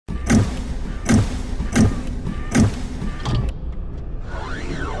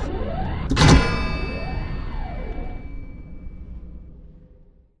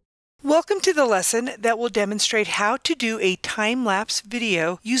Welcome to the lesson that will demonstrate how to do a time-lapse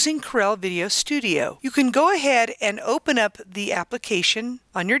video using Corel VideoStudio. You can go ahead and open up the application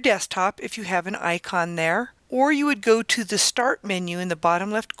on your desktop if you have an icon there, or you would go to the Start menu in the bottom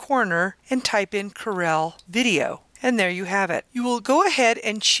left corner and type in Corel Video. And there you have it. You will go ahead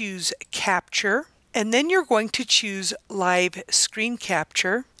and choose Capture, and then you're going to choose Live Screen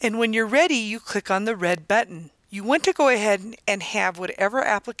Capture. And when you're ready, you click on the red button. You want to go ahead and have whatever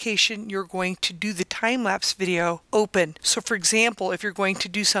application you're going to do the time-lapse video open. So for example, if you're going to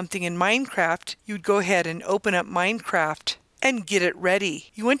do something in Minecraft, you'd go ahead and open up Minecraft and get it ready.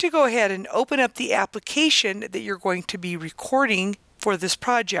 You want to go ahead and open up the application that you're going to be recording for this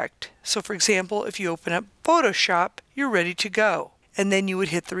project. So for example, if you open up Photoshop, you're ready to go. And then you would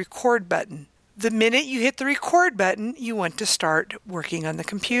hit the record button. The minute you hit the record button, you want to start working on the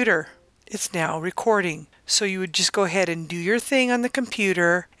computer. It's now recording. So you would just go ahead and do your thing on the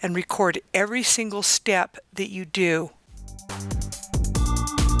computer and record every single step that you do.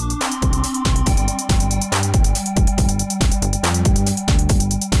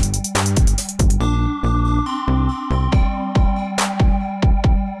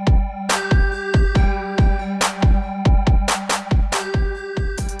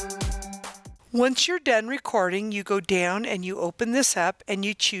 Once you're done recording, you go down and you open this up and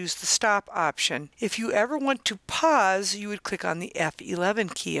you choose the stop option. If you ever want to pause, you would click on the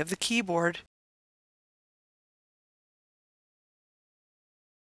F11 key of the keyboard.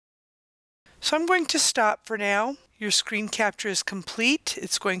 So I'm going to stop for now. Your screen capture is complete.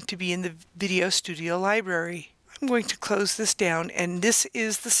 It's going to be in the VideoStudio library. I'm going to close this down, and this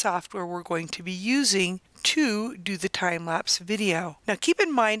is the software we're going to be using to do the time-lapse video. Now keep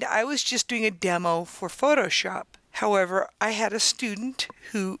in mind, I was just doing a demo for Photoshop. However, I had a student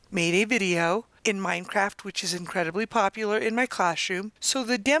who made a video in Minecraft, which is incredibly popular in my classroom. So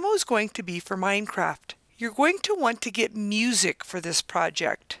the demo is going to be for Minecraft. You're going to want to get music for this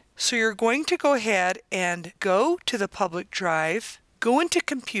project. So you're going to go ahead and go to the public drive, go into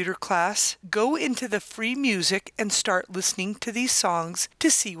computer class, go into the free music and start listening to these songs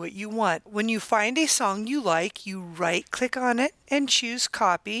to see what you want. When you find a song you like, you right-click on it and choose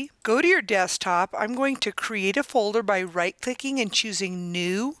Copy. Go to your desktop. I'm going to create a folder by right-clicking and choosing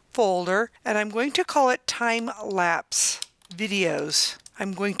New Folder, and I'm going to call it Time-Lapse Videos.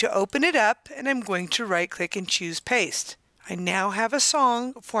 I'm going to open it up and I'm going to right-click and choose Paste. I now have a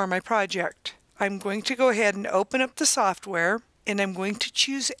song for my project. I'm going to go ahead and open up the software, and I'm going to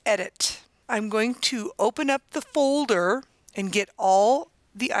choose Edit. I'm going to open up the folder and get all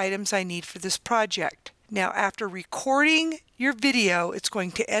the items I need for this project. Now after recording your video, it's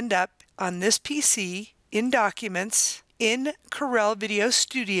going to end up on this PC, in Documents, in Corel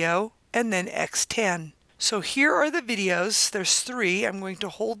VideoStudio, and then X10. So here are the videos. There's 3. I'm going to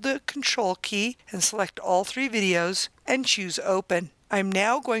hold the Control key and select all 3 videos and choose Open. I'm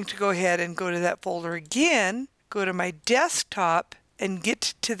now going to go ahead and go to that folder again, go to my desktop and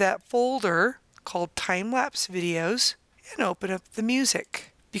get to that folder called Time-Lapse Videos and open up the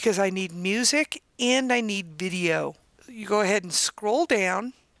music, because I need music and I need video. You go ahead and scroll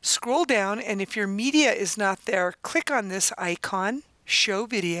down, and if your media is not there, click on this icon, Show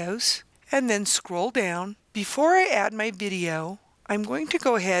Videos, and then scroll down. Before I add my video, I'm going to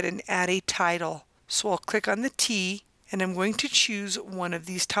go ahead and add a title. So I'll click on the T and I'm going to choose one of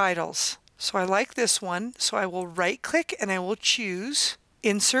these titles. So I like this one, so I will right-click and I will choose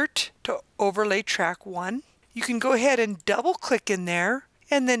Insert to Overlay Track 1. You can go ahead and double-click in there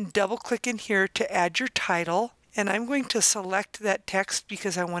and then double-click in here to add your title. And I'm going to select that text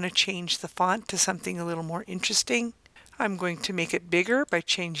because I want to change the font to something a little more interesting. I'm going to make it bigger by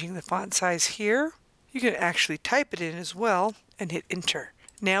changing the font size here. You can actually type it in as well and hit Enter.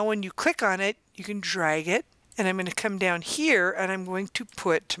 Now when you click on it, you can drag it. And I'm going to come down here and I'm going to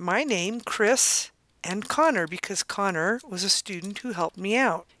put my name, Chris, and Connor, because Connor was a student who helped me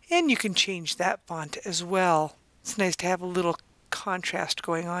out. And you can change that font as well. It's nice to have a little contrast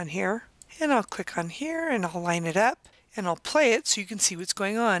going on here. And I'll click on here and I'll line it up and I'll play it so you can see what's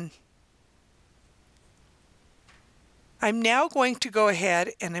going on. I'm now going to go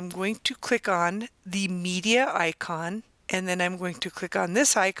ahead and I'm going to click on the media icon, and then I'm going to click on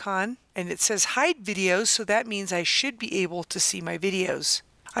this icon, and it says hide videos, so that means I should be able to see my videos.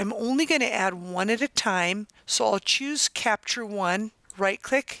 I'm only going to add one at a time, so I'll choose Capture 1,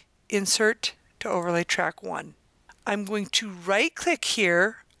 right-click, Insert to Overlay Track 1. I'm going to right-click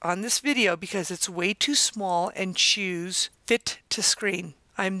here on this video because it's way too small and choose Fit to Screen.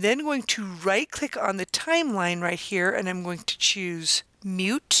 I'm then going to right-click on the timeline right here and I'm going to choose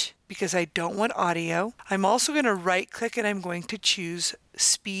Mute because I don't want audio. I'm also going to right click and I'm going to choose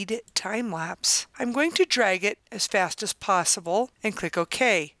Speed Time Lapse. I'm going to drag it as fast as possible and click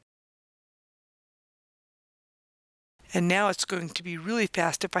OK. And now it's going to be really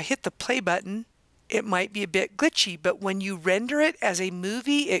fast. If I hit the play button, it might be a bit glitchy, but when you render it as a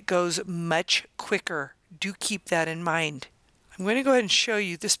movie, it goes much quicker. Do keep that in mind. I'm going to go ahead and show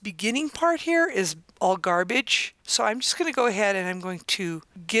you this beginning part here is all garbage. So I'm just going to go ahead and I'm going to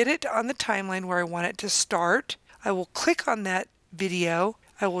get it on the timeline where I want it to start. I will click on that video.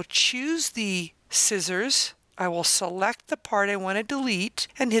 I will choose the scissors. I will select the part I want to delete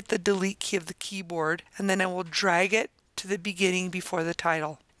and hit the delete key of the keyboard, and then I will drag it to the beginning before the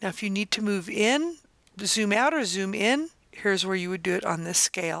title. Now if you need to move in, zoom out or zoom in, here's where you would do it on this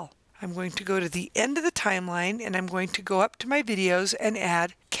scale. I'm going to go to the end of the timeline and I'm going to go up to my videos and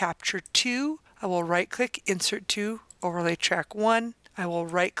add Capture To. I will right click, Insert To, Overlay Track 1. I will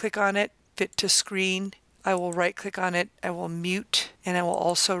right click on it, Fit to Screen. I will right click on it, I will mute, and I will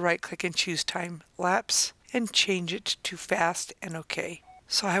also right click and choose Time Lapse and change it to Fast and OK.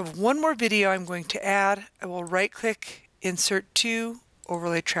 So I have one more video I'm going to add. I will right click, Insert To,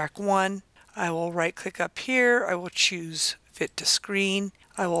 Overlay Track 1. I will right click up here. I will choose Fit to Screen.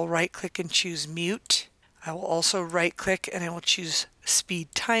 I will right click and choose Mute. I will also right click and I will choose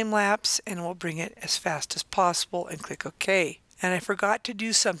Speed Time Lapse and we'll bring it as fast as possible and click OK. And I forgot to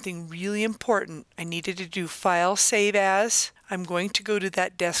do something really important. I needed to do File Save As. I'm going to go to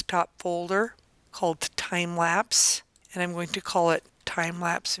that desktop folder called Time Lapse and I'm going to call it Time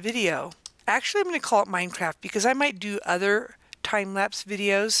Lapse Video. Actually, I'm going to call it Minecraft because I might do other time-lapse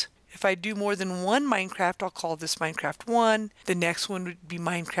videos. If I do more than one Minecraft, I'll call this Minecraft 1. The next one would be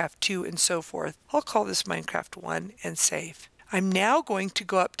Minecraft 2 and so forth. I'll call this Minecraft 1 and save. I'm now going to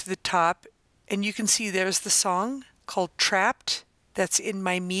go up to the top and you can see there's the song called Trapped. That's in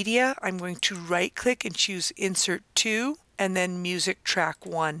my media. I'm going to right click and choose Insert To and then Music Track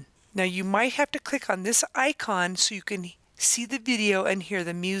 1. Now you might have to click on this icon so you can see the video and hear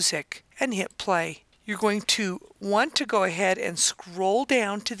the music and hit play. You're going to want to go ahead and scroll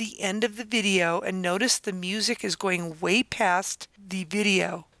down to the end of the video and notice the music is going way past the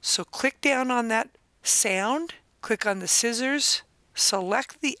video. So click down on that sound, click on the scissors,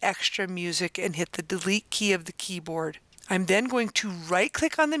 select the extra music and hit the delete key of the keyboard. I'm then going to right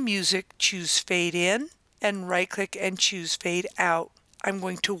click on the music, choose Fade In, and right click and choose Fade Out. I'm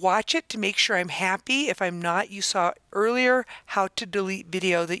going to watch it to make sure I'm happy. If I'm not, you saw earlier how to delete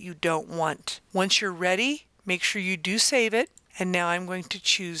video that you don't want. Once you're ready, make sure you do save it. And now I'm going to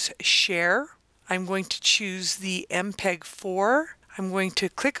choose Share. I'm going to choose the MPEG 4. I'm going to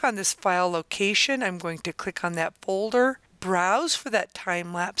click on this file location. I'm going to click on that folder, browse for that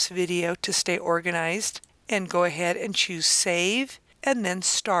time-lapse video to stay organized, and go ahead and choose Save and then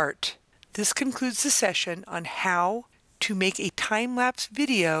Start. This concludes the session on how to make a time-lapse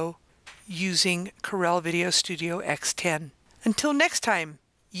video using Corel VideoStudio X10. Until next time,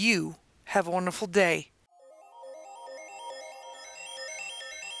 you have a wonderful day.